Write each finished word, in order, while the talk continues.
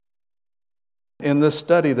In this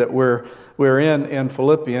study that we're in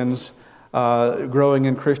Philippians, growing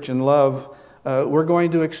in Christian love, we're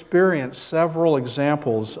going to experience several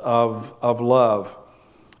examples of love.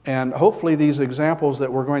 And hopefully these examples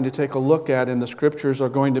that we're going to take a look at in the Scriptures are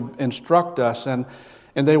going to instruct us and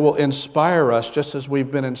they will inspire us, just as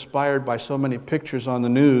we've been inspired by so many pictures on the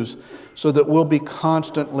news, so that we'll be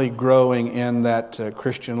constantly growing in that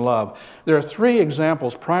Christian love. There are three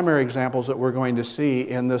examples, primary examples, that we're going to see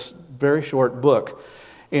in this very short book.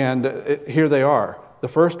 And here they are. The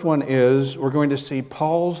first one is we're going to see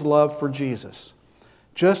Paul's love for Jesus.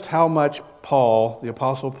 Just how much Paul, the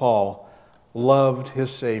Apostle Paul, loved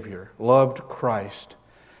his Savior, loved Christ.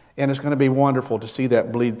 And it's going to be wonderful to see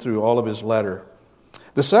that bleed through all of his letter.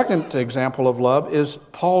 The second example of love is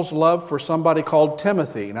Paul's love for somebody called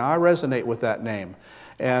Timothy. Now, I resonate with that name.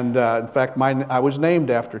 And in fact, I was named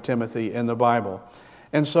after Timothy in the Bible.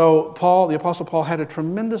 And so Paul, the Apostle Paul, had a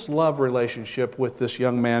tremendous love relationship with this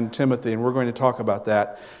young man, Timothy, and we're going to talk about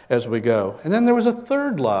that as we go. And then there was a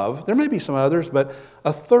third love. There may be some others, but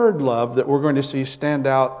a third love that we're going to see stand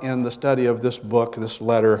out in the study of this book, this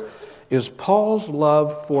letter, is Paul's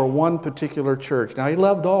love for one particular church. Now, he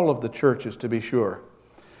loved all of the churches, to be sure.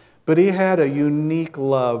 But he had a unique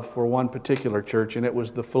love for one particular church, and it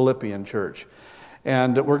was the Philippian church.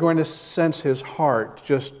 And we're going to sense his heart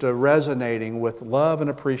just resonating with love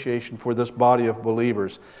and appreciation for this body of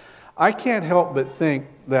believers. I can't help but think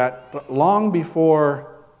that long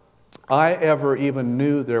before I ever even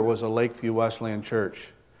knew there was a Lakeview Wesleyan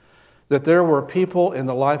Church, that there were people in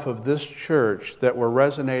the life of this church that were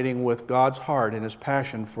resonating with God's heart and His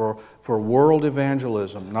passion for world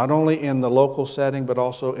evangelism, not only in the local setting but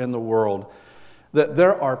also in the world. That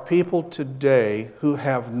there are people today who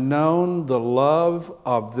have known the love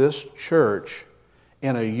of this church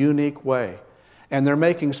in a unique way. And they're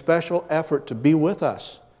making special effort to be with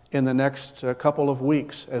us in the next couple of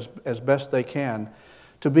weeks as best they can,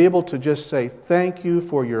 to be able to just say, thank you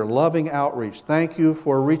for your loving outreach. Thank you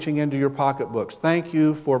for reaching into your pocketbooks. Thank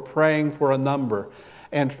you for praying for a number.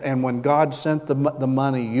 And when God sent the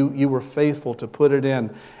money, you were faithful to put it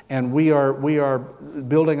in. And we are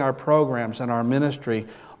building our programs and our ministry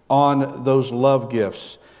on those love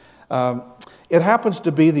gifts. It happens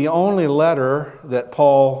to be the only letter that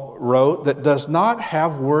Paul wrote that does not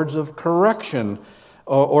have words of correction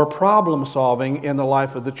or problem solving in the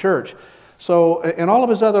life of the church. So in all of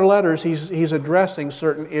his other letters, he's addressing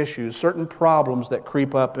certain issues, certain problems that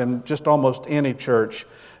creep up in just almost any church.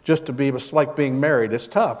 It's like being married. It's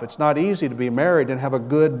tough. It's not easy to be married and have a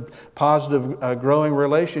good, positive, growing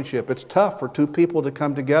relationship. It's tough for two people to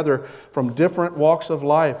come together from different walks of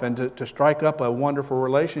life and to strike up a wonderful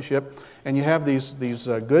relationship. And you have these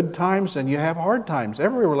good times and you have hard times.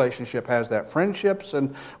 Every relationship has that. Friendships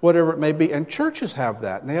and whatever it may be. And churches have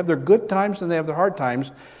that. And they have their good times and they have their hard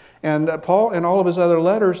times. And Paul, in all of his other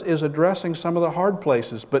letters, is addressing some of the hard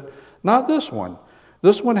places, but not this one.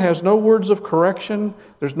 This one has no words of correction.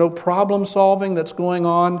 There's no problem solving that's going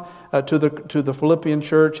on to the Philippian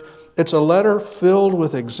church. It's a letter filled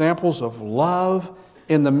with examples of love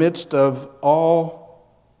in the midst of all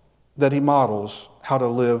that he models how to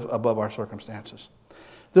live above our circumstances.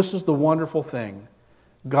 This is the wonderful thing.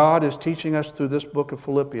 God is teaching us through this book of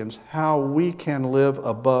Philippians how we can live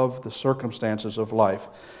above the circumstances of life.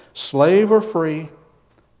 Slave or free,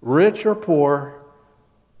 rich or poor,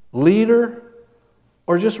 leader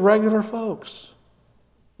or just regular folks.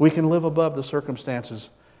 We can live above the circumstances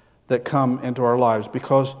that come into our lives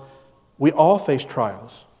because we all face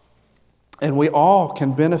trials. And we all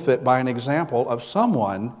can benefit by an example of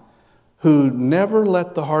someone who never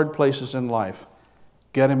let the hard places in life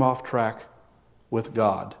get him off track with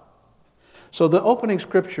God. So the opening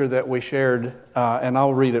scripture that we shared, and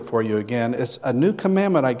I'll read it for you again, it's a new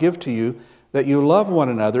commandment I give to you, that you love one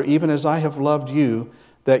another, even as I have loved you,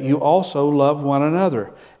 that you also love one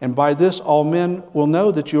another. And by this all men will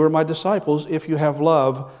know that you are my disciples, if you have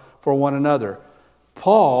love for one another.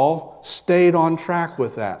 Paul stayed on track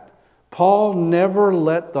with that. Paul never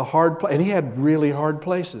let the hard and he had really hard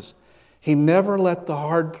places. He never let the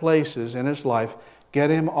hard places in his life get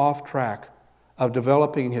him off track of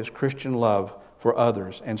developing his Christian love for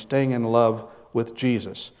others and staying in love with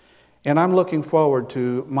Jesus. And I'm looking forward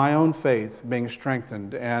to my own faith being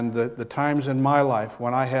strengthened and the times in my life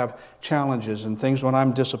when I have challenges and things when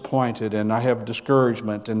I'm disappointed and I have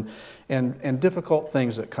discouragement and difficult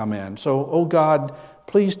things that come in. So, oh God,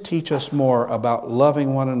 please teach us more about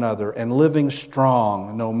loving one another and living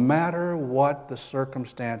strong no matter what the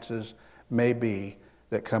circumstances may be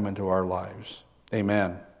that come into our lives.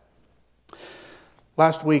 Amen.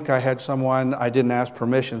 Last week I had someone, I didn't ask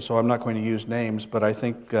permission, so I'm not going to use names, but I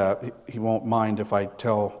think he won't mind if I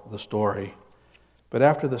tell the story. But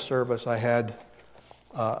after the service, I had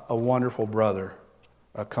a wonderful brother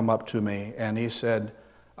come up to me, and he said,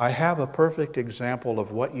 I have a perfect example of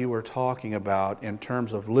what you were talking about in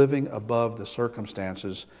terms of living above the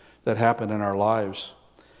circumstances that happen in our lives.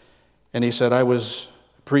 And he said, I was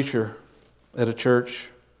a preacher at a church.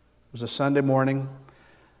 It was a Sunday morning.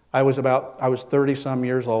 I was 30-some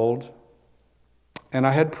years old, and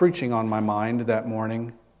I had preaching on my mind that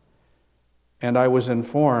morning, and I was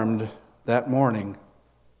informed that morning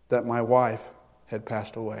that my wife had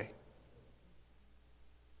passed away.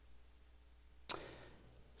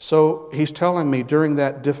 So he's telling me during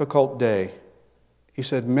that difficult day, he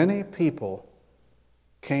said, many people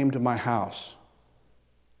came to my house,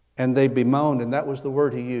 and they bemoaned, and that was the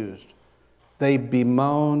word he used, they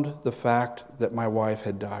bemoaned the fact that my wife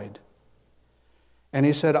had died. And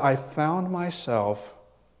he said, I found myself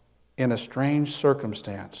in a strange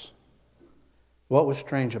circumstance. What was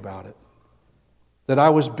strange about it? That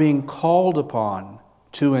I was being called upon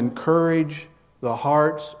to encourage the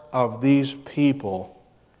hearts of these people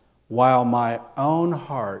while my own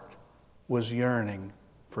heart was yearning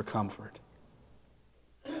for comfort.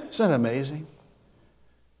 Isn't that amazing?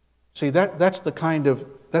 See, that's the kind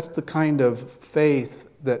of faith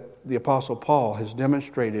that the Apostle Paul has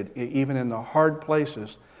demonstrated, even in the hard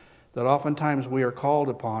places that oftentimes we are called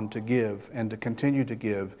upon to give and to continue to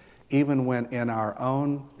give, even when in our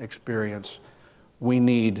own experience we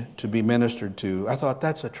need to be ministered to. I thought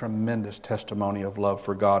that's a tremendous testimony of love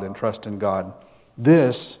for God and trust in God.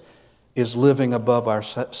 This is living above our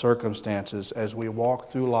circumstances as we walk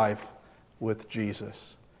through life with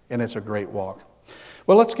Jesus. And it's a great walk.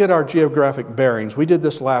 Well, let's get our geographic bearings. We did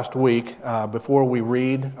this last week. Before we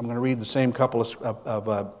read, I'm going to read the same couple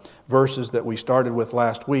of verses that we started with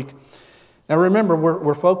last week. Now remember,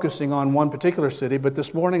 we're focusing on one particular city, but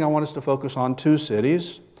this morning I want us to focus on two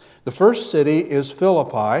cities. The first city is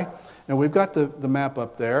Philippi, and we've got the map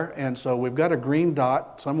up there, and so we've got a green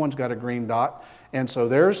dot. Someone's got a green dot, and so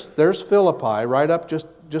there's Philippi right up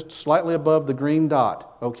just slightly above the green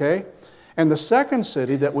dot, okay? And the second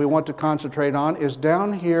city that we want to concentrate on is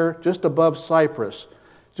down here just above Cyprus,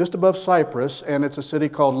 and it's a city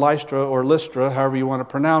called Lystra or Lystra, however you want to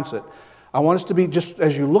pronounce it. I want us to be, just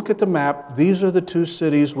as you look at the map, these are the two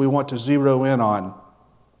cities we want to zero in on.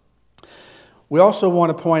 We also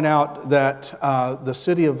want to point out that the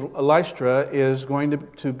city of Lystra is going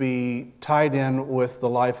to be tied in with the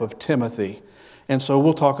life of Timothy. And so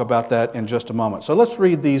we'll talk about that in just a moment. So let's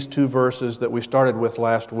read these two verses that we started with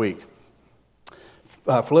last week.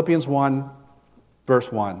 Philippians 1,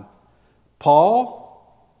 verse 1.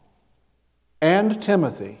 Paul and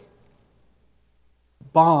Timothy,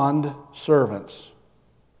 bond servants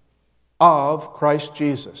of Christ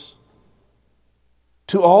Jesus,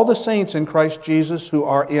 to all the saints in Christ Jesus who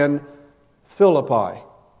are in Philippi,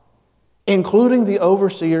 including the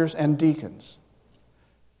overseers and deacons.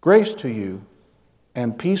 Grace to you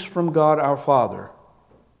and peace from God our Father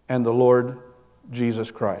and the Lord Jesus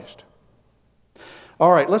Christ.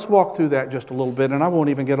 All right, let's walk through that just a little bit, and I won't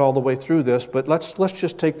even get all the way through this, but let's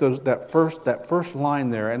just take that first line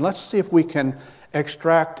there, and let's see if we can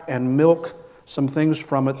extract and milk some things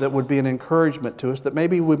from it that would be an encouragement to us that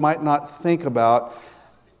maybe we might not think about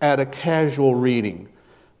at a casual reading.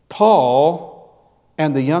 Paul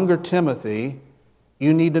and the younger Timothy,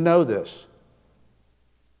 you need to know this.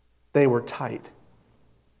 They were tight.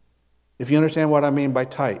 If you understand what I mean by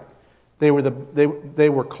tight, they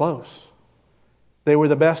were close. They were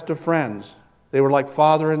the best of friends. They were like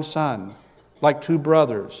father and son, like two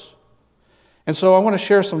brothers. And so I want to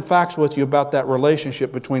share some facts with you about that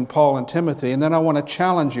relationship between Paul and Timothy, and then I want to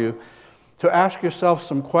challenge you to ask yourself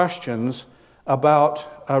some questions about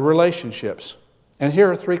relationships. And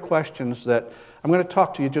here are three questions that I'm going to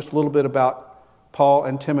talk to you just a little bit about Paul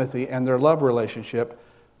and Timothy and their love relationship,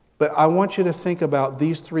 but I want you to think about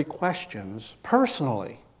these three questions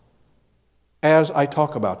personally as I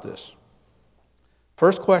talk about this.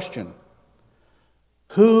 First question,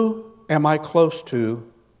 who am I close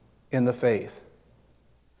to in the faith?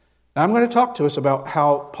 Now I'm going to talk to us about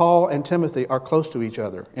how Paul and Timothy are close to each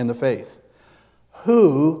other in the faith.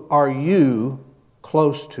 Who are you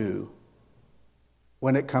close to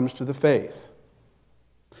when it comes to the faith?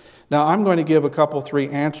 Now I'm going to give three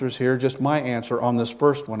answers here, just my answer on this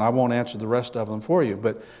first one. I won't answer the rest of them for you,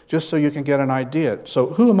 but just so you can get an idea. So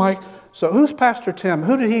who's Pastor Tim?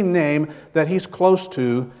 Who did he name that he's close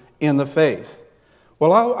to in the faith?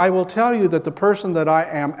 Well, I will tell you that the person that I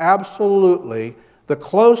am absolutely the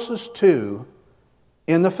closest to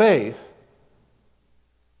in the faith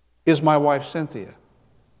is my wife, Cynthia.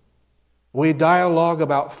 We dialogue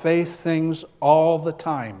about faith things all the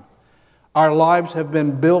time. Our lives have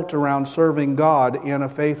been built around serving God in a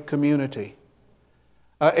faith community.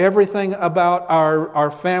 Everything about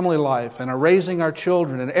our family life and raising our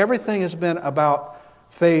children, and everything has been about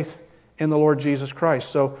faith in the Lord Jesus Christ.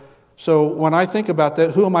 So when I think about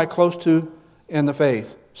that, who am I close to in the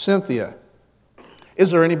faith? Cynthia.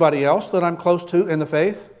 Is there anybody else that I'm close to in the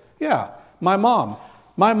faith? Yeah, my mom.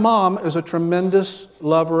 My mom is a tremendous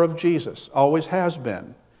lover of Jesus, always has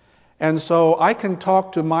been. And so I can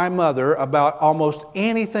talk to my mother about almost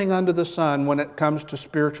anything under the sun when it comes to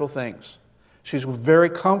spiritual things. She's very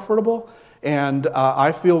comfortable, and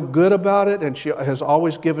I feel good about it, and she has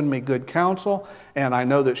always given me good counsel, and I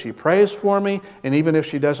know that she prays for me, and even if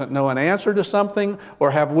she doesn't know an answer to something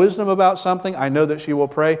or have wisdom about something, I know that she will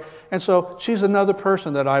pray. And so she's another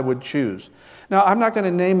person that I would choose. Now, I'm not going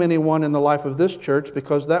to name anyone in the life of this church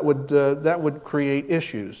because that would create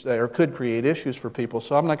issues, or could create issues for people,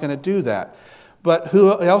 so I'm not going to do that. But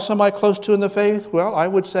who else am I close to in the faith? Well, I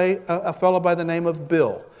would say a fellow by the name of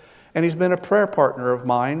Bill. And he's been a prayer partner of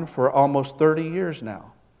mine for almost 30 years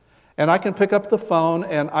now. And I can pick up the phone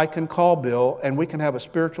and I can call Bill and we can have a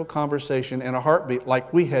spiritual conversation in a heartbeat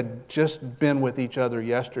like we had just been with each other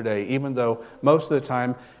yesterday, even though most of the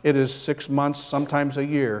time it is 6 months, sometimes a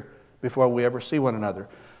year, before we ever see one another.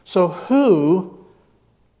 So who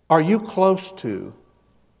are you close to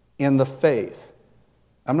in the faith?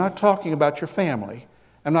 I'm not talking about your family.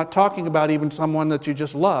 I'm not talking about even someone that you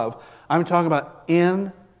just love. I'm talking about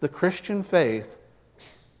in the Christian faith.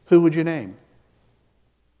 Who would you name?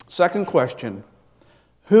 Second question,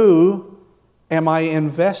 who am I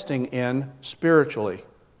investing in spiritually?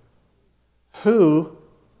 Who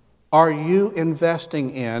are you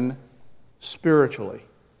investing in spiritually?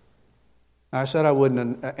 I said I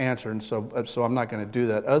wouldn't answer, and so I'm not going to do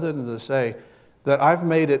that, other than to say that I've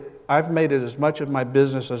made it as much of my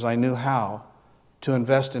business as I knew how to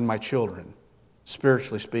invest in my children,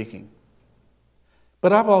 spiritually speaking.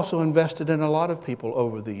 But I've also invested in a lot of people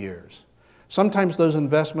over the years. Sometimes those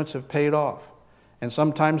investments have paid off, and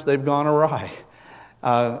sometimes they've gone awry.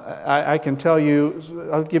 I can tell you,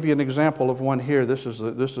 I'll give you an example of one here. This is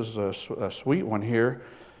a sweet one here.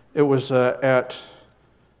 It was at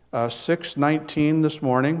 6:19 this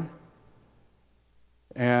morning,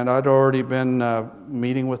 and I'd already been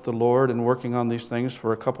meeting with the Lord and working on these things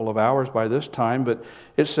for a couple of hours by this time, but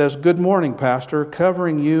it says, "Good morning, Pastor,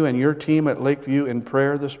 covering you and your team at Lakeview in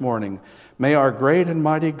prayer this morning. May our great and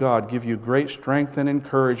mighty God give you great strength and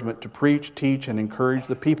encouragement to preach, teach, and encourage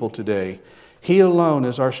the people today. He alone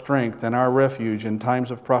is our strength and our refuge in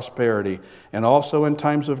times of prosperity and also in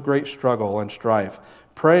times of great struggle and strife.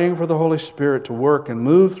 Praying for the Holy Spirit to work and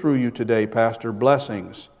move through you today, Pastor.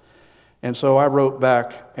 Blessings." And so I wrote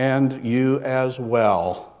back, "And you as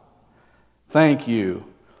well. Thank you.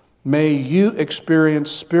 May you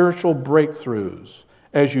experience spiritual breakthroughs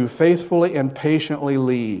as you faithfully and patiently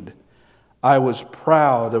lead. I was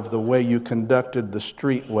proud of the way you conducted the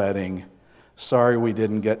street wedding. Sorry we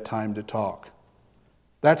didn't get time to talk."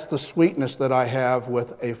 That's the sweetness that I have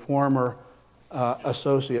with a former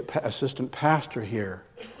assistant pastor here.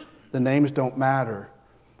 The names don't matter.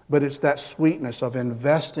 But it's that sweetness of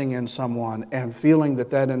investing in someone and feeling that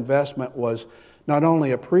that investment was not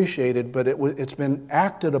only appreciated, but it's been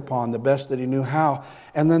acted upon the best that he knew how.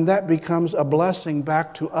 And then that becomes a blessing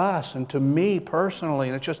back to us and to me personally.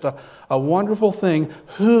 And it's just a wonderful thing.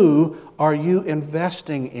 Who are you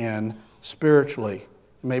investing in spiritually?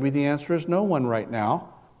 Maybe the answer is no one right now.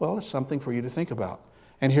 Well, it's something for you to think about.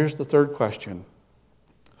 And here's the third question.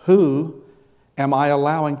 Who am I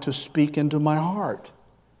allowing to speak into my heart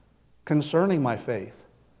concerning my faith?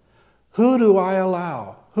 Who do I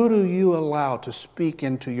allow? Who do you allow to speak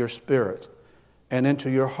into your spirit and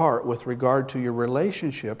into your heart with regard to your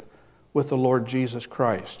relationship with the Lord Jesus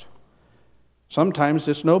Christ? Sometimes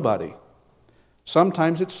it's nobody.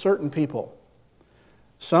 Sometimes it's certain people.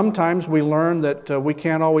 Sometimes we learn that we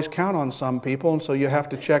can't always count on some people, and so you have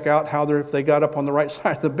to check out if they got up on the right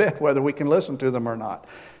side of the bed, whether we can listen to them or not.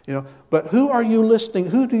 But who are you listening?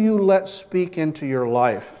 Who do you let speak into your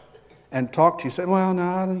life and talk to you? Say, well,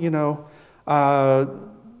 no,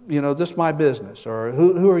 this is my business. Or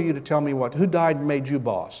who are you to tell me what? Who died and made you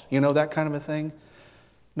boss? That kind of a thing.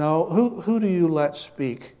 No, who do you let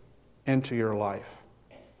speak into your life?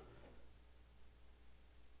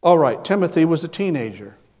 All right, Timothy was a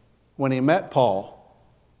teenager when he met Paul.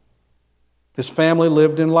 His family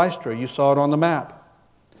lived in Lystra. You saw it on the map.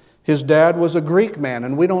 His dad was a Greek man,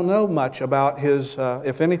 and we don't know much about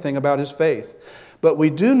if anything, about his faith. But we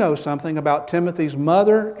do know something about Timothy's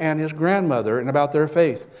mother and his grandmother and about their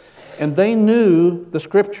faith. And they knew the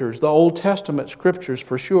Scriptures, the Old Testament Scriptures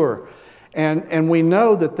for sure. And we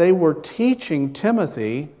know that they were teaching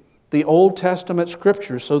Timothy the Old Testament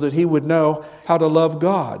Scriptures so that he would know how to love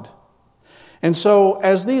God. And so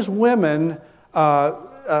as these women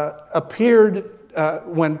appeared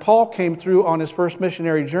when Paul came through on his first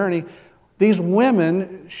missionary journey, these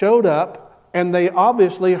women showed up and they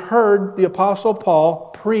obviously heard the Apostle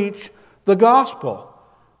Paul preach the gospel,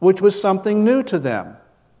 which was something new to them.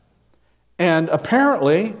 And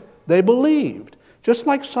apparently they believed, just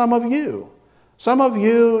like some of you. Some of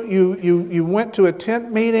you went to a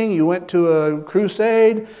tent meeting, you went to a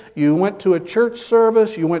crusade, you went to a church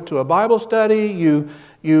service, you went to a Bible study, you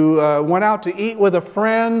went out to eat with a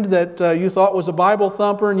friend that you thought was a Bible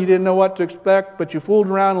thumper and you didn't know what to expect, but you fooled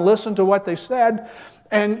around and listened to what they said,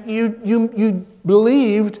 and you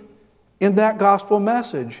believed in that gospel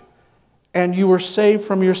message, and you were saved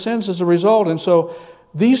from your sins as a result. And so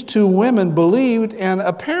these two women believed, and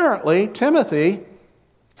apparently Timothy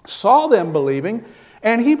saw them believing,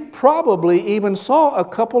 and he probably even saw a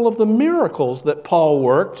couple of the miracles that Paul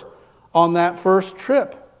worked on that first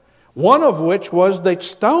trip. One of which was they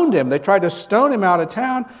stoned him. They tried to stone him out of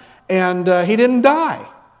town, and he didn't die.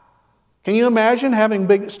 Can you imagine having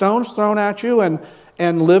big stones thrown at you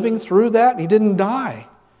and living through that? He didn't die.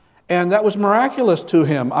 And that was miraculous to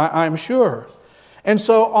him, I'm sure. And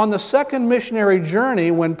so on the second missionary journey,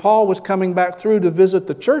 when Paul was coming back through to visit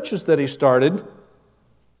the churches that he started,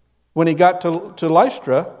 when he got to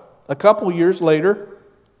Lystra, a couple years later,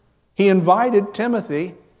 he invited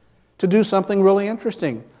Timothy to do something really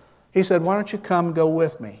interesting. He said, "Why don't you come go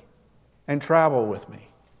with me and travel with me?"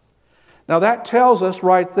 Now that tells us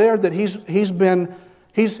right there that he's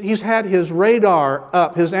had his radar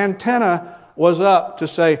up, his antenna was up to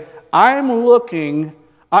say, I'm looking,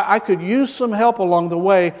 I could use some help along the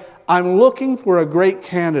way. I'm looking for a great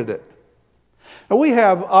candidate. Now we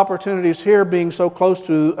have opportunities here, being so close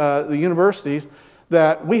to the universities,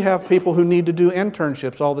 that we have people who need to do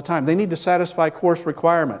internships all the time. They need to satisfy course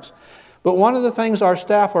requirements. But one of the things our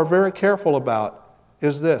staff are very careful about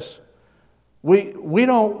is this. We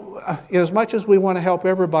don't, as much as we want to help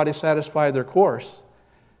everybody satisfy their course,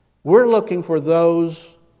 we're looking for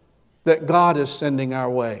those that God is sending our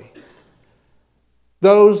way.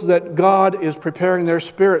 Those that God is preparing their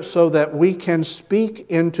spirit so that we can speak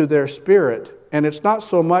into their spirit. And it's not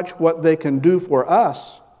so much what they can do for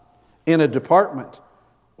us in a department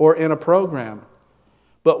or in a program,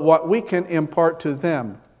 but what we can impart to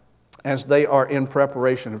them as they are in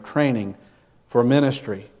preparation of training for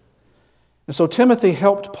ministry. And so Timothy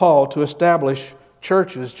helped Paul to establish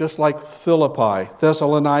churches just like Philippi,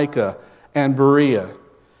 Thessalonica, and Berea.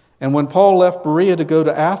 And when Paul left Berea to go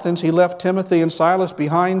to Athens, he left Timothy and Silas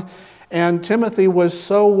behind. And Timothy was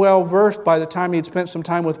so well versed by the time he'd spent some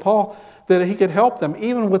time with Paul that he could help them,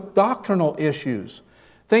 even with doctrinal issues.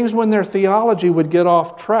 Things when their theology would get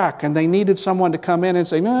off track and they needed someone to come in and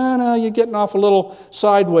say, no, you're getting off a little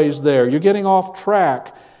sideways there. You're getting off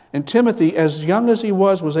track. And Timothy, as young as he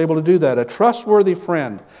was able to do that. A trustworthy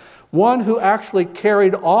friend. One who actually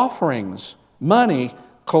carried offerings, money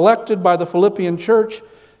collected by the Philippian church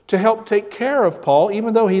to help take care of Paul,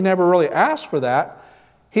 even though he never really asked for that.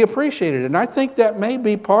 He appreciated it. And I think that may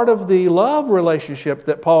be part of the love relationship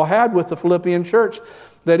that Paul had with the Philippian church,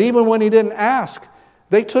 that even when he didn't ask,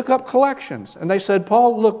 they took up collections. And they said,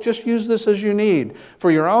 Paul, look, just use this as you need.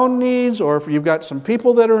 For your own needs, or if you've got some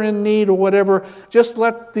people that are in need or whatever, just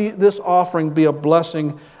let this offering be a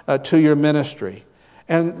blessing to your ministry.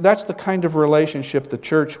 And that's the kind of relationship the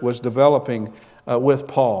church was developing with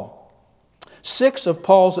Paul. 6 of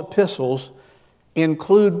Paul's epistles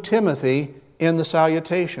include Timothy in the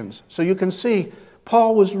salutations. So you can see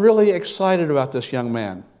Paul was really excited about this young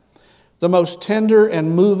man. The most tender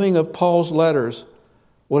and moving of Paul's letters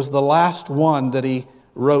was the last one that he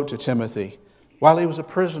wrote to Timothy while he was a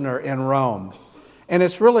prisoner in Rome. And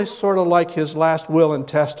it's really sort of like his last will and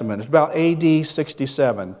testament. It's about AD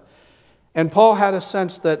 67. And Paul had a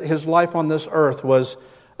sense that his life on this earth was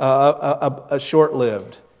a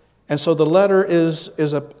short-lived. And so the letter is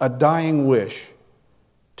a dying wish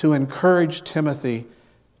to encourage Timothy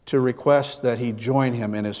to request that he join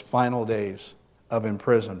him in his final days of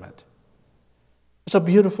imprisonment. It's a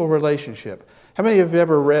beautiful relationship. How many of you have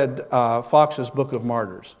ever read Fox's Book of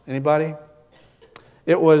Martyrs? Anybody?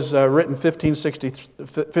 It was written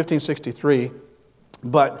 1563,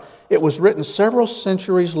 but it was written several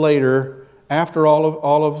centuries later after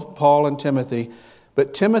all of Paul and Timothy.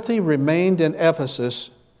 But Timothy remained in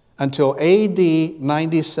Ephesus until AD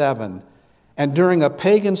 97. And during a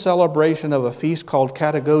pagan celebration of a feast called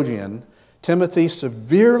Catagogion, Timothy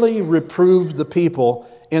severely reproved the people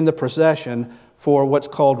in the procession for what's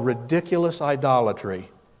called ridiculous idolatry.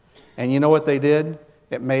 And you know what they did?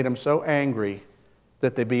 It made him so angry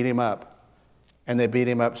that they beat him up. And they beat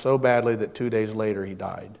him up so badly that 2 days later he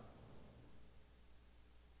died.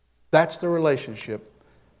 That's the relationship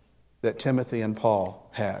that Timothy and Paul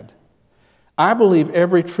had. I believe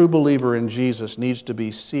every true believer in Jesus needs to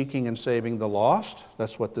be seeking and saving the lost.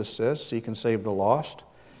 That's what this says, seek and save the lost.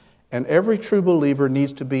 And every true believer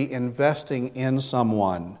needs to be investing in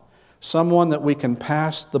someone that we can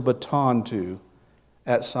pass the baton to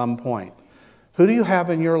at some point. Who do you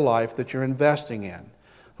have in your life that you're investing in?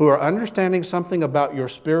 Who are understanding something about your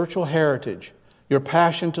spiritual heritage, your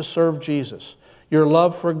passion to serve Jesus, your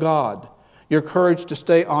love for God, your courage to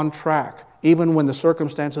stay on track, even when the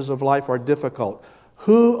circumstances of life are difficult.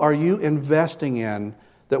 Who are you investing in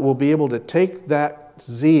that will be able to take that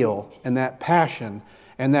zeal and that passion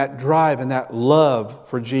and that drive and that love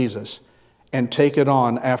for Jesus and take it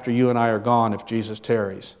on after you and I are gone if Jesus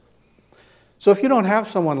tarries? So if you don't have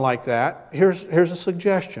someone like that, here's a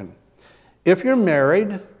suggestion. If you're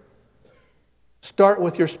married, start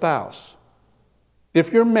with your spouse.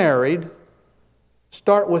 If you're married,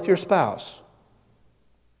 start with your spouse.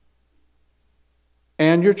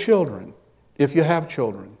 And your children, if you have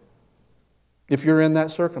children, if you're in that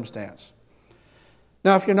circumstance.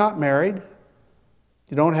 Now, if you're not married,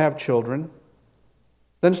 you don't have children,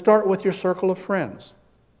 then start with your circle of friends.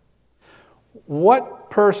 What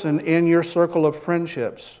person in your circle of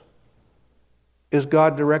friendships is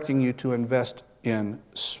God directing you to invest in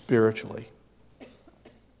spiritually?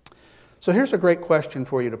 So here's a great question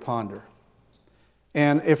for you to ponder.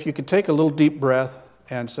 And if you could take a little deep breath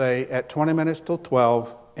and say, at 20 minutes till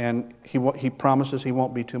 12, and he promises he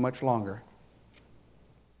won't be too much longer.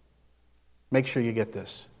 Make sure you get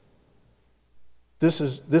this. This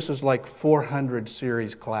is like 400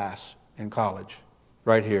 series class in college,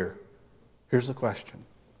 right here. Here's the question.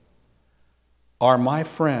 Are my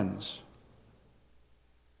friends,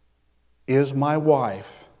 is my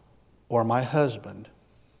wife or my husband,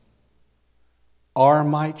 are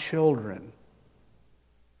my children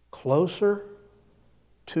closer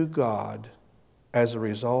to God as a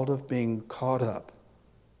result of being caught up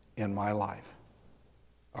in my life?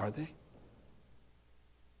 Are they?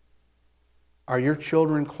 Are your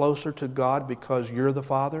children closer to God because you're the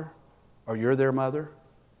father or you're their mother?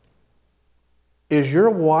 Is your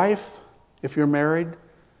wife, if you're married,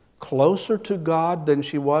 closer to God than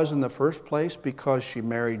she was in the first place because she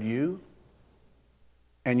married you?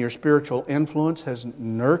 And your spiritual influence has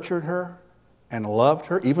nurtured her and loved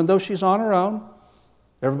her, even though she's on her own.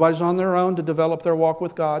 Everybody's on their own to develop their walk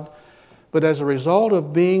with God. But as a result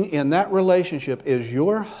of being in that relationship, is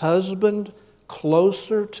your husband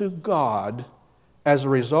closer to God as a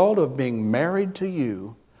result of being married to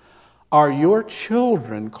you? Are your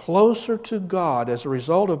children closer to God as a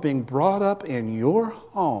result of being brought up in your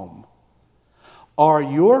home? Are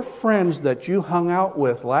your friends that you hung out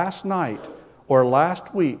with last night or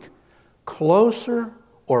last week closer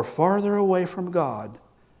or farther away from God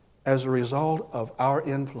as a result of our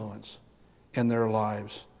influence in their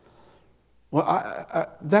lives? Well,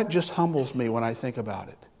 that just humbles me when I think about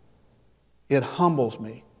it. It humbles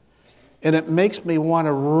me. And it makes me want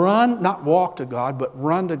to run, not walk to God, but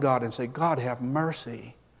run to God and say, God, have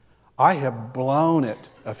mercy. I have blown it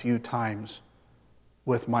a few times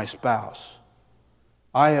with my spouse.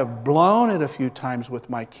 I have blown it a few times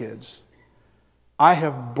with my kids. I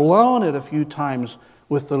have blown it a few times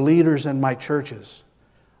with the leaders in my churches.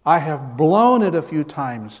 I have blown it a few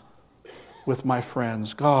times with my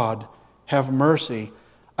friends. God, have mercy.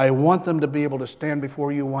 I want them to be able to stand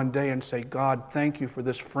before you one day and say, God, thank you for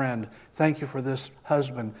this friend. Thank you for this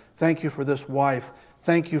husband. Thank you for this wife.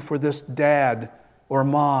 Thank you for this dad or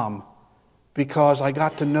mom, because I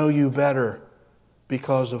got to know you better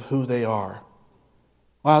because of who they are.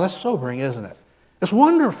 Wow, that's sobering, isn't it? It's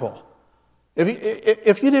wonderful.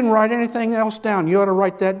 If you didn't write anything else down, you ought to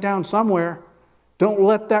write that down somewhere. Don't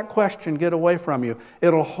let that question get away from you.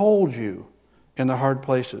 It'll hold you in the hard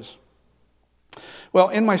places. Well,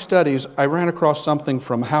 in my studies, I ran across something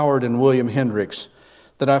from Howard and William Hendricks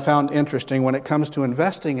that I found interesting when it comes to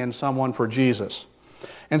investing in someone for Jesus.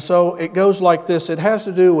 And so it goes like this. It has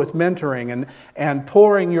to do with mentoring and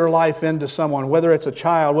pouring your life into someone, whether it's a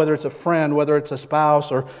child, whether it's a friend, whether it's a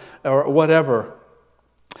spouse or whatever.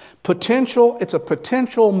 It's a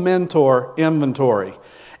potential mentor inventory.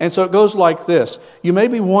 And so it goes like this. You may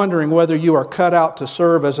be wondering whether you are cut out to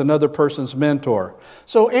serve as another person's mentor.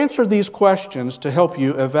 So answer these questions to help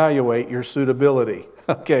you evaluate your suitability.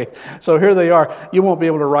 Okay, so here they are. You won't be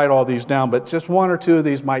able to write all these down, but just one or two of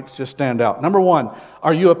these might just stand out. Number one,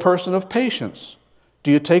 are you a person of patience? Do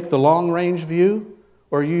you take the long-range view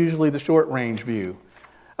or usually the short-range view?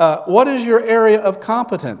 What is your area of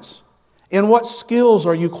competence? In what skills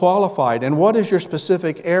are you qualified? And what is your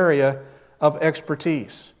specific area of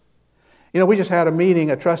expertise? You know, we just had a meeting,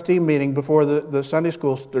 a trustee meeting before the Sunday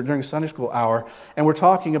school, during Sunday school hour, and we're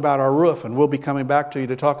talking about our roof, and we'll be coming back to you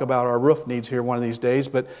to talk about our roof needs here one of these days.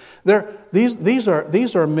 But these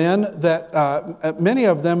are men that many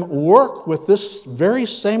of them work with this very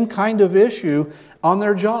same kind of issue on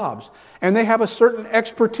their jobs. And they have a certain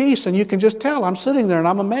expertise, and you can just tell. I'm sitting there and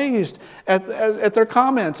I'm amazed at their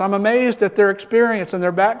comments. I'm amazed at their experience and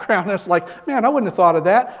their background. It's like, man, I wouldn't have thought of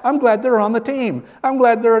that. I'm glad they're on the team. I'm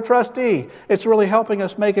glad they're a trustee. It's really helping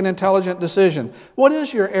us make an intelligent decision. What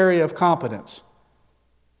is your area of competence?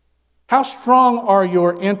 How strong are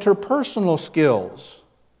your interpersonal skills?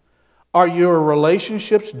 Are your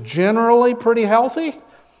relationships generally pretty healthy?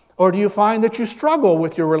 Or do you find that you struggle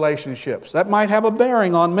with your relationships? That might have a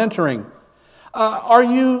bearing on mentoring. Are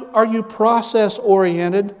you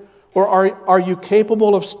process-oriented, or are you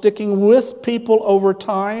capable of sticking with people over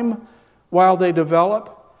time while they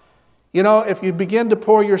develop? You know, if you begin to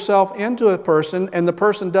pour yourself into a person and the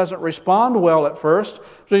person doesn't respond well at first, so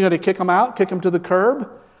you're going to kick them out, kick them to the curb,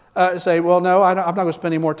 say, well, no, I'm not going to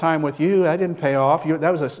spend any more time with you. I didn't pay off. You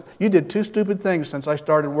did 2 stupid things since I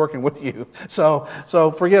started working with you. So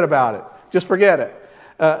forget about it. Just forget it.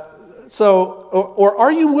 Or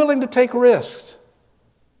are you willing to take risks?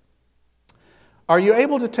 Are you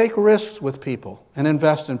able to take risks with people and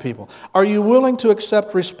invest in people? Are you willing to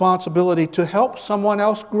accept responsibility to help someone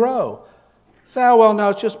else grow? Say, oh, well, no,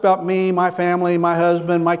 it's just about me, my family, my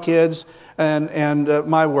husband, my kids, and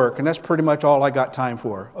my work, and that's pretty much all I got time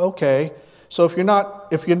for. Okay, so if you're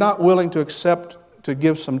not willing to accept to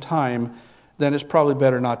give some time, then it's probably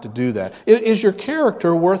better not to do that. Is your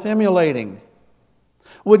character worth emulating?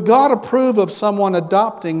 Would God approve of someone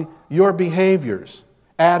adopting your behaviors,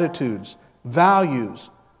 attitudes, values,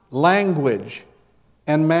 language,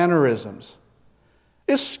 and mannerisms?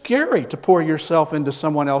 It's scary to pour yourself into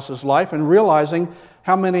someone else's life and realizing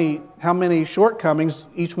how many shortcomings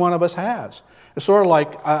each one of us has. It's sort of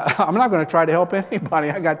like, I'm not going to try to help anybody.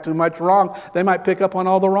 I got too much wrong. They might pick up on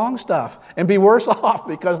all the wrong stuff and be worse off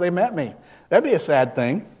because they met me. That'd be a sad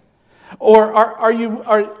thing. Or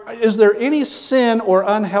is there any sin or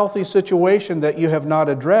unhealthy situation that you have not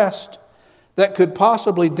addressed that could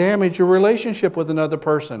possibly damage your relationship with another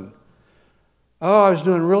person? Oh, I was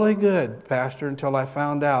doing really good, Pastor, until I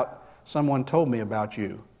found out someone told me about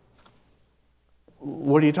you.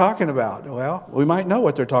 What are you talking about? Well, we might know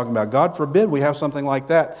what they're talking about. God forbid we have something like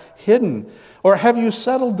that hidden. Or have you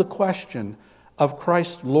settled the question of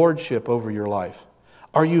Christ's lordship over your life?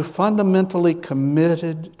 Are you fundamentally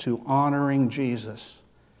committed to honoring Jesus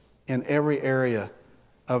in every area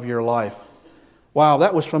of your life? Wow,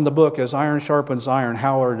 that was from the book As Iron Sharpens Iron,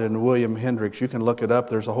 Howard and William Hendricks. You can look it up.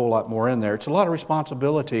 There's a whole lot more in there. It's a lot of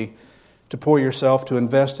responsibility to pour yourself to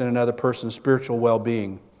invest in another person's spiritual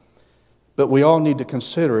well-being. But we all need to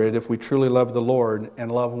consider it if we truly love the Lord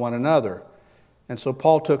and love one another. And so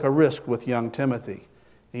Paul took a risk with young Timothy.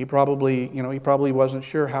 He probably wasn't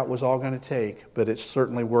sure how it was all going to take, but it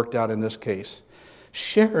certainly worked out in this case.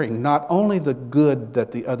 Sharing not only the good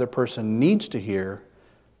that the other person needs to hear,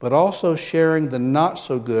 but also sharing the not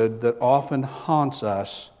so good that often haunts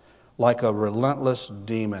us like a relentless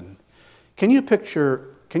demon. Can you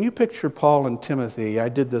picture Paul and Timothy? I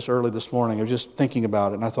did this early this morning. I was just thinking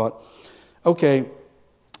about it, and I thought, okay,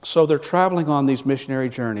 so they're traveling on these missionary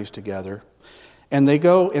journeys together, and they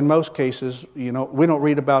go, in most cases, we don't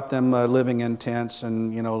read about them living in tents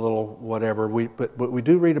and, a little whatever, but we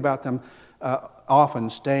do read about them often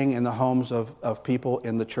staying in the homes of people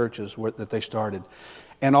in the churches that they started.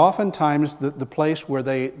 And oftentimes, the place where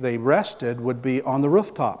they rested would be on the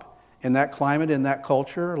rooftop. In that climate, in that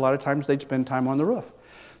culture, a lot of times they'd spend time on the roof.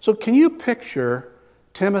 So can you picture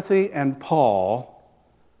Timothy and Paul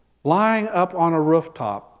lying up on a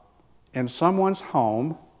rooftop in someone's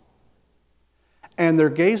home, and they're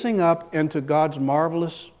gazing up into God's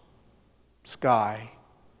marvelous sky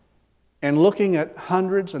and looking at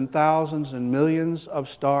hundreds and thousands and millions of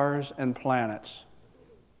stars and planets?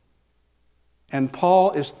 And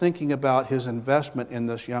Paul is thinking about his investment in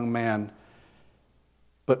this young man,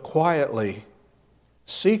 but quietly,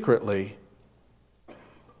 secretly,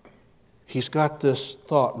 he's got this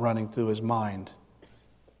thought running through his mind.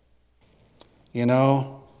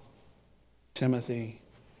 Timothy,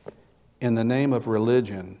 in the name of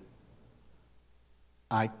religion,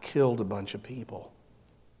 I killed a bunch of people.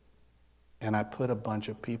 And I put a bunch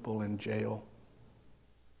of people in jail.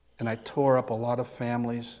 And I tore up a lot of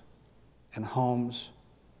families and homes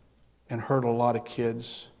and hurt a lot of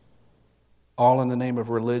kids, all in the name of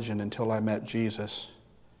religion until I met Jesus.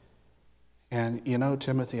 And you know,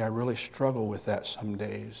 Timothy, I really struggle with that some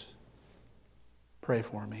days. Pray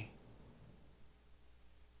for me.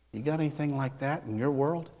 You got anything like that in your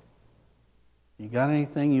world? You got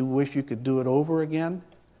anything you wish you could do it over again?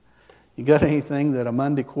 You got anything that a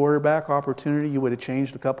Monday quarterback opportunity you would have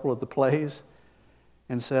changed a couple of the plays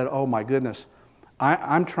and said, oh my goodness,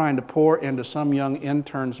 I'm trying to pour into some young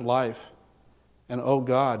intern's life, and oh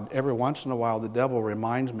God, every once in a while the devil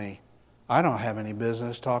reminds me, I don't have any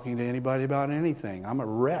business talking to anybody about anything. I'm a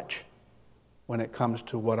wretch when it comes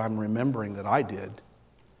to what I'm remembering that I did.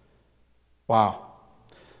 Wow.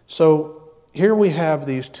 So here we have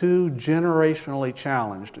these two generationally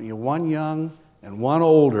challenged, one young and one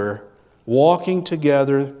older, walking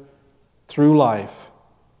together through life.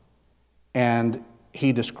 And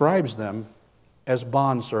he describes them as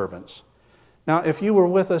bondservants. Now, if you were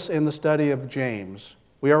with us in the study of James,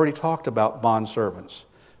 we already talked about bondservants.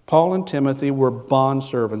 Paul and Timothy were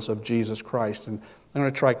bondservants of Jesus Christ. And I'm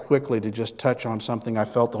going to try quickly to just touch on something I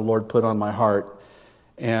felt the Lord put on my heart.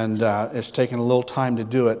 And it's taken a little time to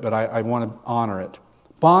do it, but I want to honor it.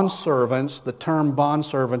 Bondservants, the term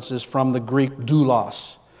bondservants is from the Greek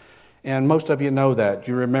doulos. And most of you know that.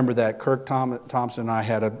 You remember that. Kirk Thompson and I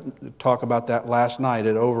had a talk about that last night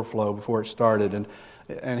at Overflow before it started.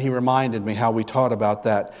 And he reminded me how we taught about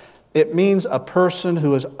that. It means a person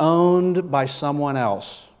who is owned by someone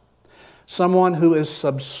else. Someone who is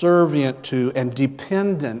subservient to and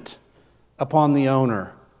dependent upon the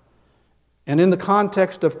owner. And in the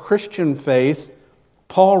context of Christian faith,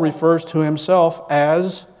 Paul refers to himself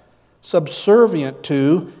as subservient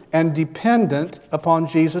to and dependent upon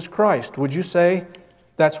Jesus Christ. Would you say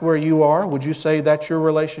that's where you are? Would you say that's your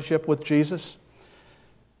relationship with Jesus?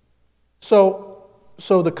 So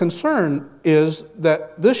the concern is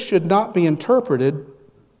that this should not be interpreted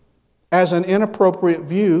as an inappropriate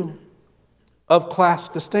view of class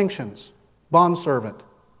distinctions. Bondservant.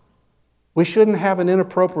 We shouldn't have an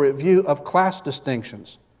inappropriate view of class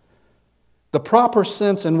distinctions. The proper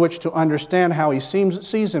sense in which to understand how he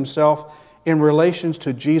sees himself in relations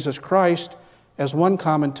to Jesus Christ, as one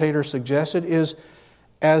commentator suggested, is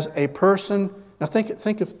as a person. Now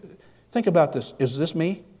think about this. Is this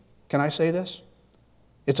me? Can I say this?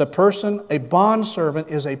 It's a person. A bondservant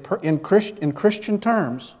is in Christian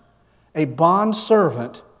terms. A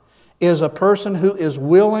bondservant is a person who is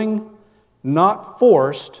willing, not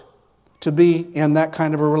forced, to be in that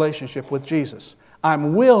kind of a relationship with Jesus.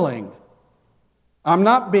 I'm willing. I'm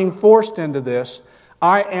not being forced into this.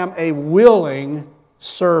 I am a willing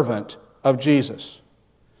servant of Jesus.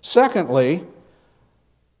 Secondly,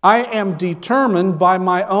 I am determined by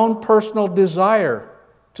my own personal desire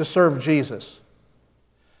to serve Jesus.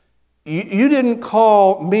 You didn't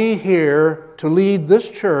call me here to lead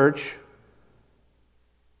this church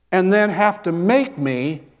and then have to make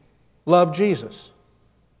me love Jesus.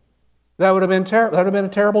 That would have been that would have been a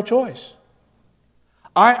terrible choice.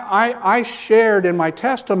 I shared in my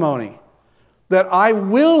testimony that I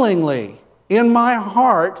willingly, in my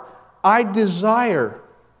heart, I desire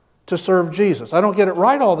to serve Jesus. I don't get it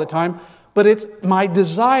right all the time, but it's my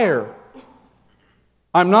desire.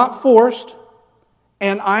 I'm not forced,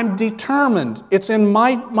 and I'm determined. It's in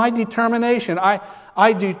my determination.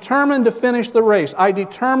 I determined to finish the race. I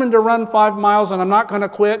determined to run 5 miles, and I'm not going to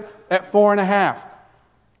quit at 4.5.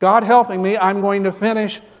 God helping me, I'm going to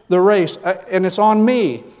finish the race, and it's on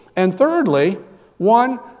me. And thirdly,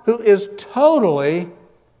 one who is totally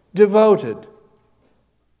devoted.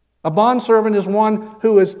 A bondservant is one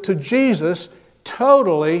who is to Jesus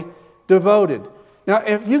totally devoted. Now,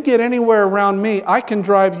 if you get anywhere around me, I can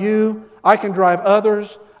drive you, I can drive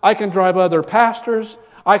others, I can drive other pastors,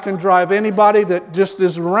 I can drive anybody that just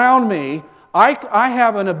is around me. I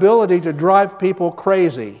have an ability to drive people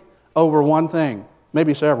crazy over one thing.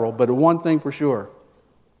 Maybe several, but one thing for sure.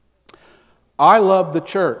 I love the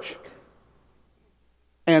church.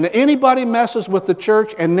 And anybody messes with the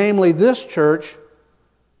church, and namely this church,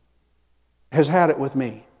 has had it with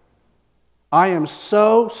me. I am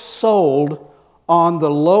so sold on the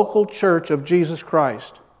local church of Jesus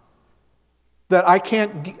Christ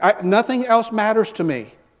that nothing else matters to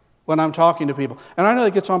me when I'm talking to people. And I know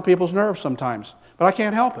it gets on people's nerves sometimes, but I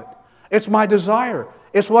can't help it. It's my desire.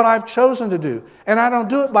 It's what I've chosen to do. And I don't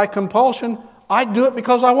do it by compulsion. I do it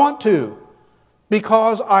because I want to.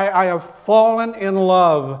 Because I have fallen in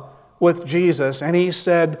love with Jesus, and he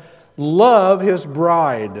said, love his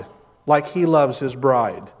bride like he loves his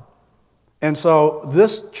bride. And so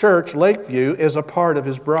this church, Lakeview, is a part of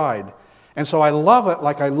his bride. And so I love it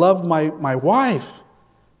like I love my wife.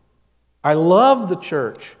 I love the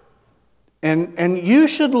church. And you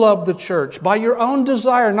should love the church by your own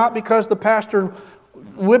desire, not because the pastor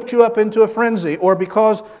whipped you up into a frenzy or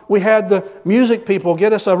because we had the music people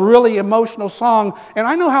get us a really emotional song. And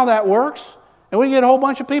I know how that works. And we get a whole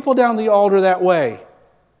bunch of people down the altar that way.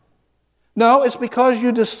 No, it's because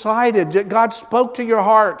you decided that God spoke to your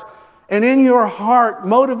heart. And in your heart,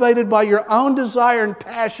 motivated by your own desire and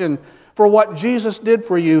passion for what Jesus did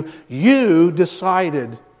for you, you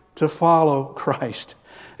decided to follow Christ.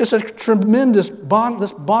 It's a tremendous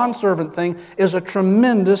this bondservant thing is a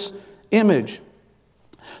tremendous image.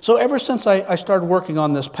 So ever since I started working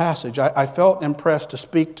on this passage, I felt impressed to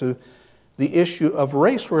speak to the issue of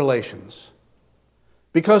race relations,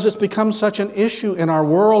 because it's become such an issue in our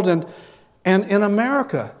world and in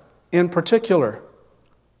America in particular.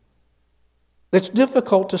 It's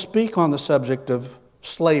difficult to speak on the subject of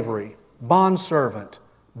slavery, bondservant,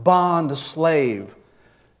 bond slave.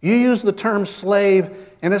 You use the term slave,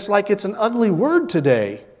 and it's like it's an ugly word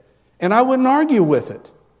today, and I wouldn't argue with it.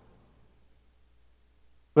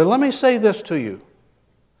 But let me say this to you.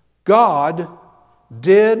 God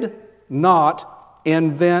did not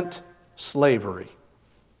invent slavery.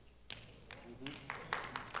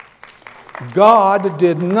 God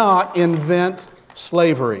did not invent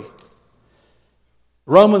slavery.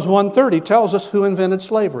 Romans 1:30 tells us who invented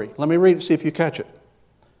slavery. Let me read it, see if you catch it.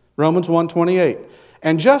 Romans 1:28.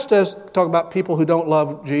 And just as, talk about people who don't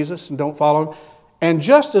love Jesus and don't follow Him, and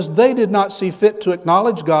just as they did not see fit to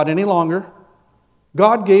acknowledge God any longer,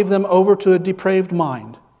 God gave them over to a depraved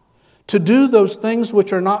mind, to do those things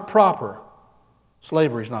which are not proper.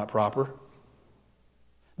 Slavery is not proper.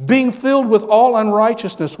 Being filled with all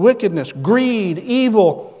unrighteousness, wickedness, greed,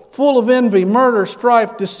 evil, full of envy, murder,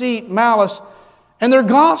 strife, deceit, malice, and they're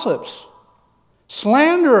gossips,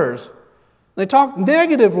 slanderers. They talk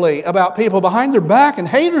negatively about people behind their back and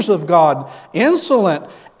haters of God, insolent,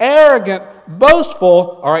 arrogant,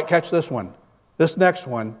 boastful. All right, catch this one. This next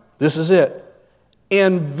one. This is it.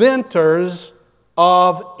 Inventors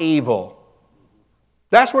of evil.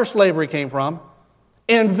 That's where slavery came from.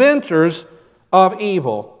 Inventors of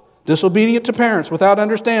evil. Disobedient to parents, without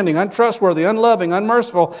understanding, untrustworthy, unloving,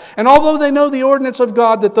 unmerciful. And although they know the ordinance of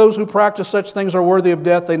God that those who practice such things are worthy of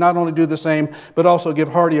death, they not only do the same, but also give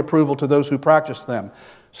hearty approval to those who practice them.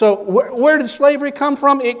 So where did slavery come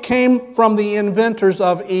from? It came from the inventors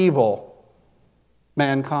of evil.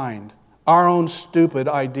 Mankind. Our own stupid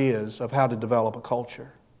ideas of how to develop a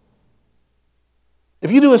culture.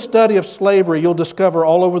 If you do a study of slavery, you'll discover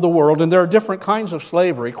all over the world, and there are different kinds of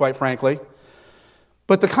slavery, quite frankly.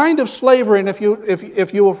 But the kind of slavery, and if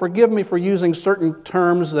you will forgive me for using certain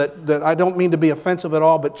terms that I don't mean to be offensive at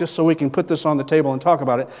all, but just so we can put this on the table and talk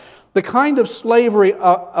about it, the kind of slavery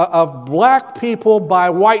of black people by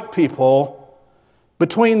white people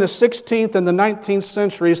between the 16th and the 19th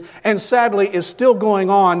centuries, and sadly is still going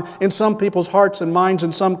on in some people's hearts and minds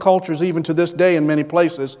in some cultures even to this day in many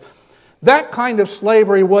places, that kind of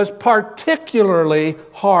slavery was particularly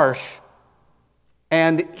harsh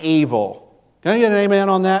and evil. Can I get an amen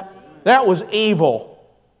on that? That was evil.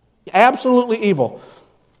 Absolutely evil.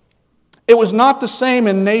 It was not the same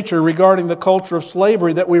in nature regarding the culture of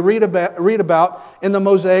slavery that we read about in the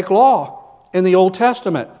Mosaic Law in the Old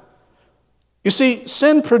Testament. You see,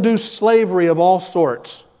 sin produced slavery of all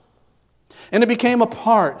sorts, and it became a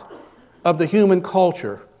part of the human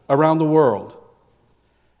culture around the world.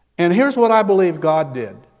 And here's what I believe God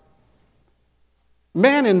did.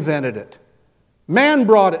 Man invented it. Man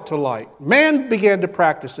brought it to light. Man began to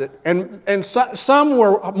practice it. And some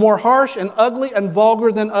were more harsh and ugly and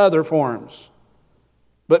vulgar than other forms.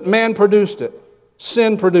 But man produced it.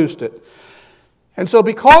 Sin produced it. And so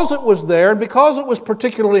because it was there, and because it was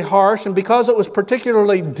particularly harsh, and because it was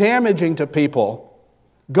particularly damaging to people,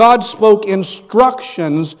 God spoke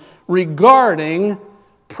instructions regarding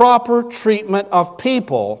proper treatment of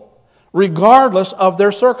people, regardless of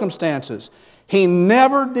their circumstances. He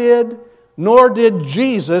never did, nor did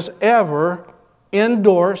Jesus ever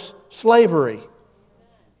endorse slavery.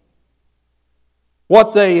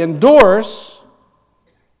 What they endorse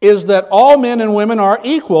is that all men and women are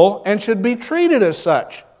equal and should be treated as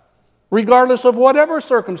such, regardless of whatever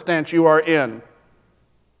circumstance you are in.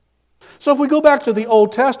 So if we go back to the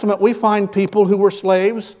Old Testament, we find people who were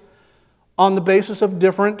slaves on the basis of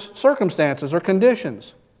different circumstances or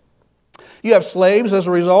conditions. You have slaves as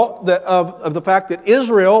a result of the fact that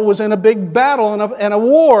Israel was in a big battle and a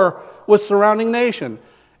war with surrounding nation.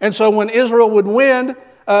 And so when Israel would win,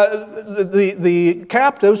 the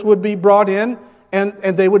captives would be brought in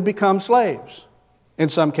and they would become slaves in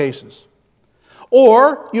some cases.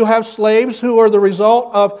 Or you have slaves who are the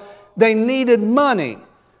result of they needed money.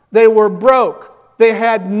 They were broke. They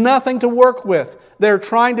had nothing to work with. They're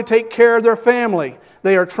trying to take care of their family.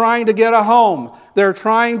 They are trying to get a home. They're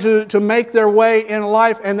trying to make their way in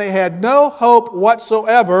life, and they had no hope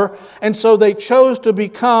whatsoever. And so they chose to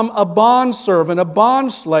become a bondservant, a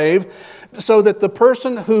bondslave, so that the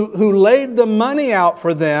person who laid the money out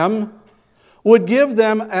for them would give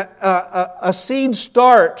them a seed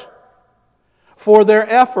start for their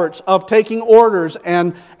efforts of taking orders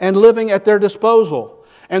and living at their disposal.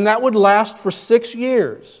 And that would last for 6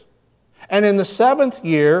 years. And in the 7th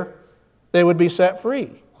year, they would be set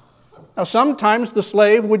free. Now, sometimes the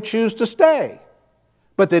slave would choose to stay,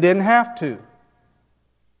 but they didn't have to.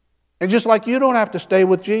 And just like you don't have to stay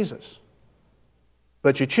with Jesus,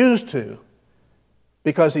 but you choose to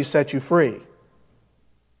because He set you free.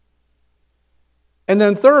 And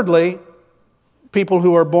then thirdly, people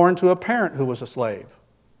who are born to a parent who was a slave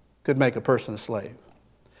could make a person a slave.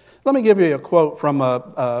 Let me give you a quote from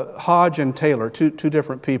Hodge and Taylor, two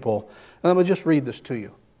different people. And let me just read this to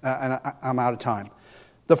you, and I'm out of time.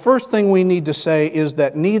 The first thing we need to say is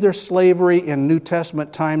that neither slavery in New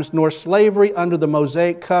Testament times nor slavery under the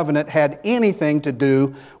Mosaic covenant had anything to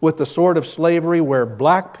do with the sort of slavery where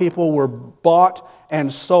black people were bought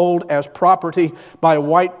and sold as property by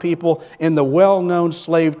white people in the well-known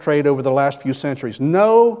slave trade over the last few centuries.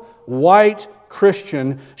 No white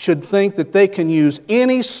Christian should think that they can use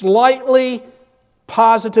any slightly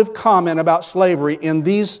positive comment about slavery in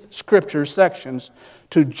these scripture sections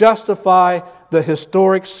to justify the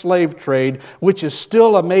historic slave trade, which is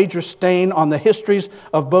still a major stain on the histories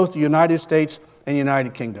of both the United States and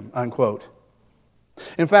United Kingdom, unquote.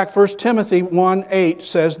 In fact, 1 Timothy 1:8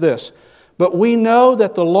 says this, "But we know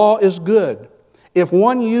that the law is good if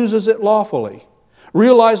one uses it lawfully,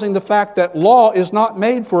 realizing the fact that law is not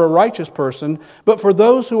made for a righteous person, but for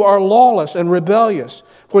those who are lawless and rebellious,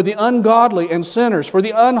 for the ungodly and sinners, for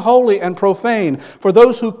the unholy and profane, for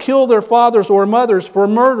those who kill their fathers or mothers, for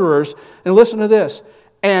murderers," and listen to this,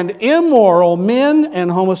 "and immoral men and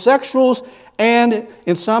homosexuals, and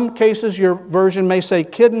in some cases your version may say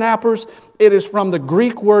kidnappers." It is from the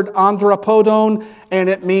Greek word andropodon, and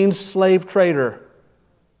it means slave trader.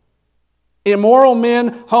 Immoral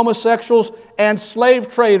men, homosexuals, and slave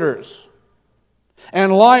traders,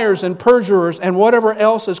 and liars and perjurers, and whatever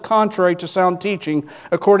else is contrary to sound teaching,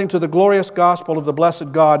 according to the glorious gospel of the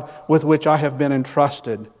blessed God with which I have been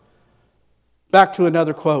entrusted. Back to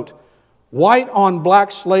another quote. White on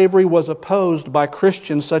black slavery was opposed by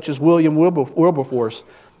Christians such as William Wilberforce,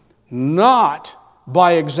 not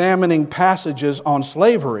by examining passages on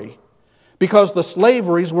slavery, because the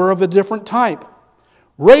slaveries were of a different type.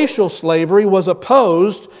 Racial slavery was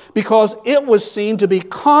opposed because it was seen to be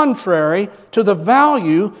contrary to the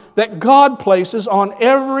value that God places on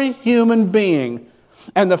every human being,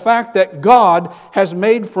 and the fact that God has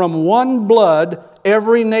made from one blood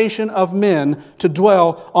every nation of men to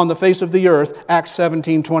dwell on the face of the earth, Acts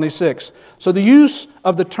 17:26. So the use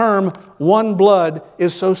of the term one blood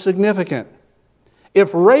is so significant.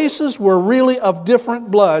 If races were really of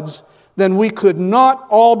different bloods, then we could not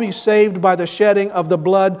all be saved by the shedding of the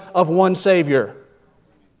blood of one Savior.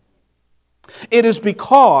 It is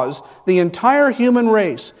because the entire human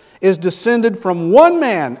race is descended from one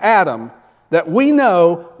man, Adam, that we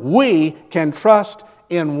know we can trust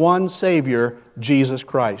in one Savior, Jesus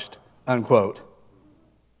Christ, unquote.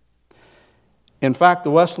 In fact,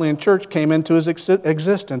 the Wesleyan Church came into its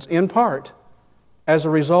existence in part as a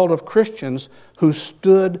result of Christians who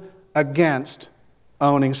stood against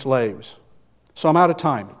owning slaves. So I'm out of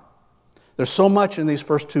time. There's so much in these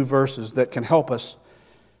first 2 verses that can help us.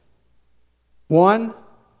 One,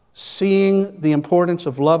 seeing the importance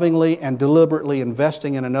of lovingly and deliberately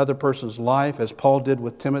investing in another person's life, as Paul did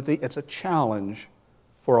with Timothy. It's a challenge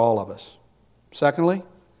for all of us. Secondly,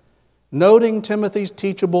 noting Timothy's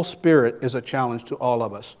teachable spirit is a challenge to all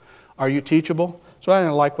of us. Are you teachable? So I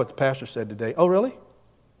didn't like what the pastor said today. Oh, really?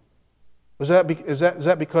 Is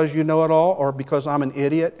that because you know it all, or because I'm an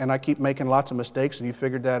idiot and I keep making lots of mistakes and you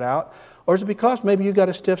figured that out? Or is it because maybe you got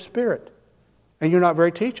a stiff spirit and you're not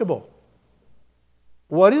very teachable?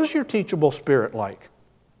 What is your teachable spirit like?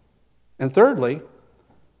 And thirdly,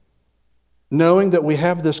 knowing that we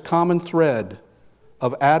have this common thread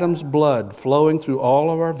of Adam's blood flowing through all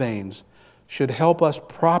of our veins should help us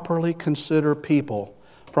properly consider people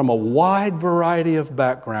from a wide variety of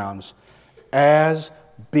backgrounds as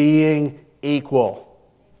being equal.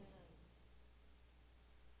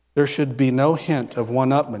 There should be no hint of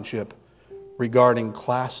one-upmanship regarding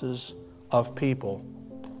classes of people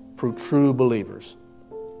for true believers.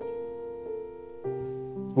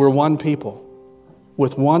 We're one people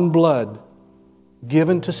with one blood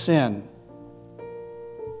given to sin,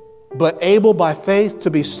 but able by faith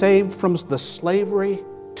to be saved from the slavery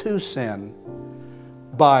to sin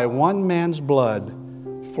by one man's blood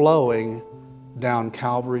flowing down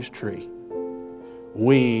Calvary's tree.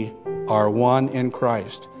 We are one in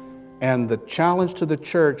Christ. And the challenge to the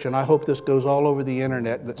church, and I hope this goes all over the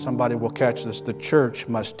internet, that somebody will catch this, the church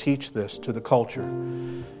must teach this to the culture.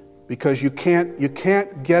 Because you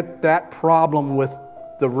can't get that problem with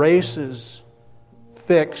the races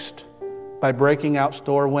fixed by breaking out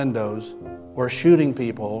store windows or shooting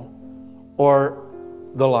people or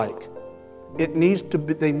the like.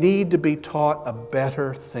 They need to be taught a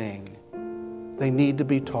better thing. They need to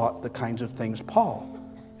be taught the kinds of things Paul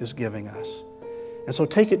is giving us. And so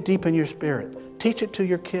take it deep in your spirit. Teach it to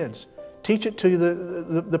your kids. Teach it to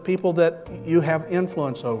the people that you have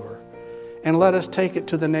influence over. And let us take it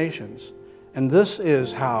to the nations. And this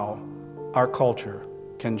is how our culture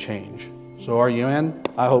can change. So are you in?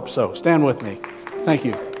 I hope so. Stand with me. Thank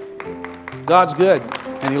you. God's good,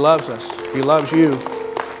 and He loves us. He loves you.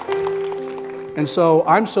 And so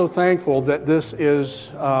I'm so thankful that this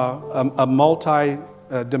is a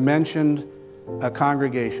multi-dimensioned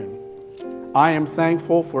congregation. I am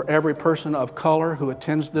thankful for every person of color who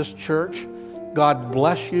attends this church. God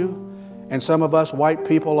bless you. And some of us white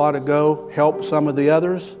people ought to go help some of the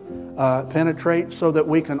others penetrate so that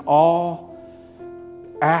we can all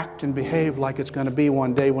act and behave like it's going to be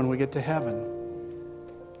one day when we get to heaven.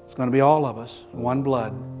 It's going to be all of us, one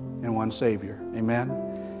blood and one Savior. Amen?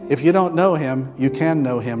 If you don't know Him, you can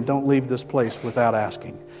know Him. Don't leave this place without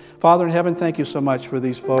asking. Father in heaven, thank you so much for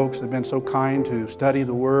these folks. They've been so kind to study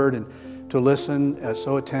the Word and to listen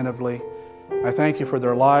so attentively. I thank you for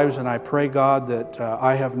their lives, and I pray, God, that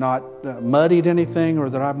I have not muddied anything or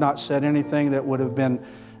that I've not said anything that would have been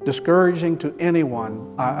discouraging to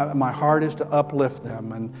anyone. My heart is to uplift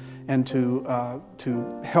them and to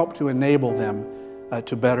help to enable them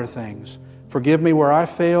to better things. Forgive me where I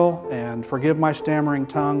fail, and forgive my stammering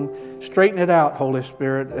tongue. Straighten it out, Holy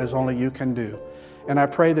Spirit, as only you can do. And I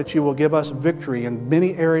pray that you will give us victory in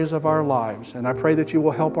many areas of our lives. And I pray that you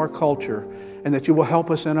will help our culture and that you will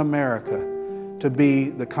help us in America to be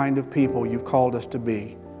the kind of people you've called us to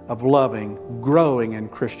be, of loving, growing in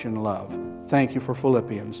Christian love. Thank you for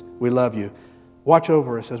Philippians. We love you. Watch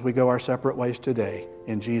over us as we go our separate ways today.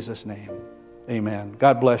 In Jesus' name, amen.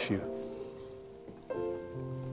 God bless you.